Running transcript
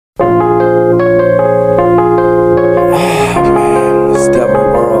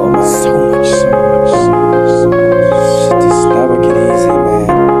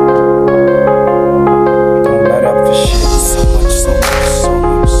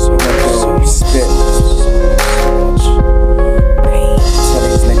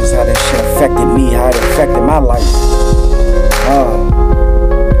my life.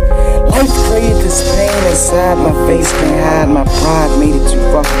 Life created this pain inside my face, can't hide. My pride made it too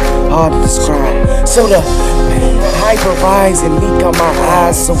rough, hard to describe. So the hyper rise and leak on my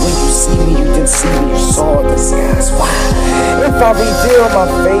eyes. So when you see me, you didn't see me, you saw the skies. Why? If I reveal my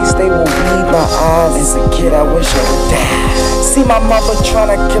face, they will read my eyes. As a kid, I wish I would die. See my mother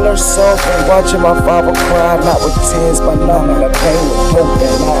trying to kill herself and watching my father cry, not with tears, but numbing the pain with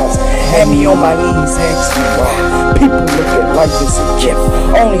broken eyes. Had me on my knees, asked me why. People look at life as a gift,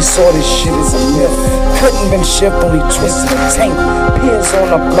 only saw this shit as a myth. Couldn't been shift, only twisted and tangled. Peers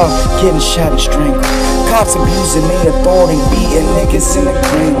on the block, getting shot and strangled. Cops abusing their authority, beating niggas in the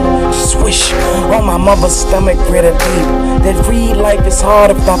cradle. Swish on my mother's stomach, read a label that read life is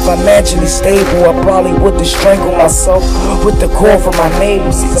hard if not financially stable. I probably would have strangled myself with the cord from my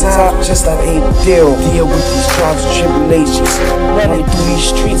neighbors. Sometimes just not able to deal with these trials and tribulations. Running through these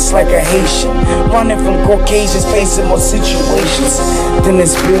streets like a Haitian, running from Caucasians, facing more situations than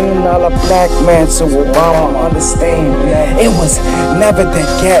this $1 billion black man. So Obama understand, it was never that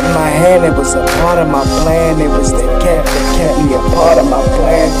cat in my hand, it was a part of my plan. It was that cat that kept me a part of my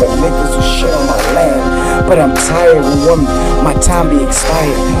plan for niggas who shit on my land. But I'm tired when my time be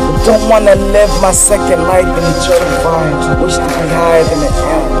expired. But don't wanna live my second life in the eternal fire. Wish to be higher than the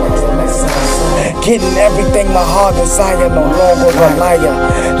air. Getting everything my heart desire, no longer a liar.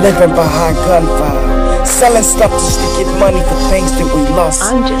 Living behind gunfire. Selling stuff just to get money for things that we lost.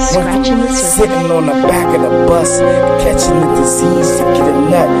 I'm just scratching the surface. Sitting on the back of the bus, catching the disease to get a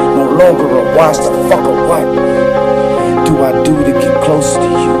nut. No longer a watch, the fuck or what do I do to get closer to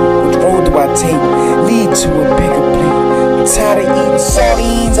you? Which road do I take? Lead to a bigger plate. Tired of eating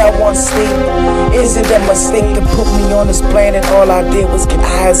sardines, I want sleep. Is it a mistake to put me on this planet? All I did was get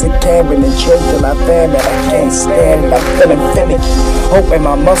high as a cabin and drink till I found that I can't stand it. I'm feeling finicky, hoping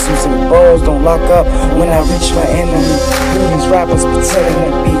my muscles and bones don't lock up when I reach my enemy. Who these rappers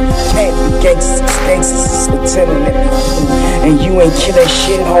pretending to be? Can't be gangsters, gangsters is pretending to be. And you ain't kill that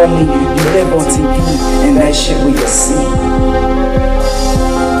shit, homie. You live on TV, and that shit we see.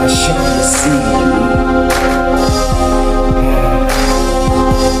 That shit we see.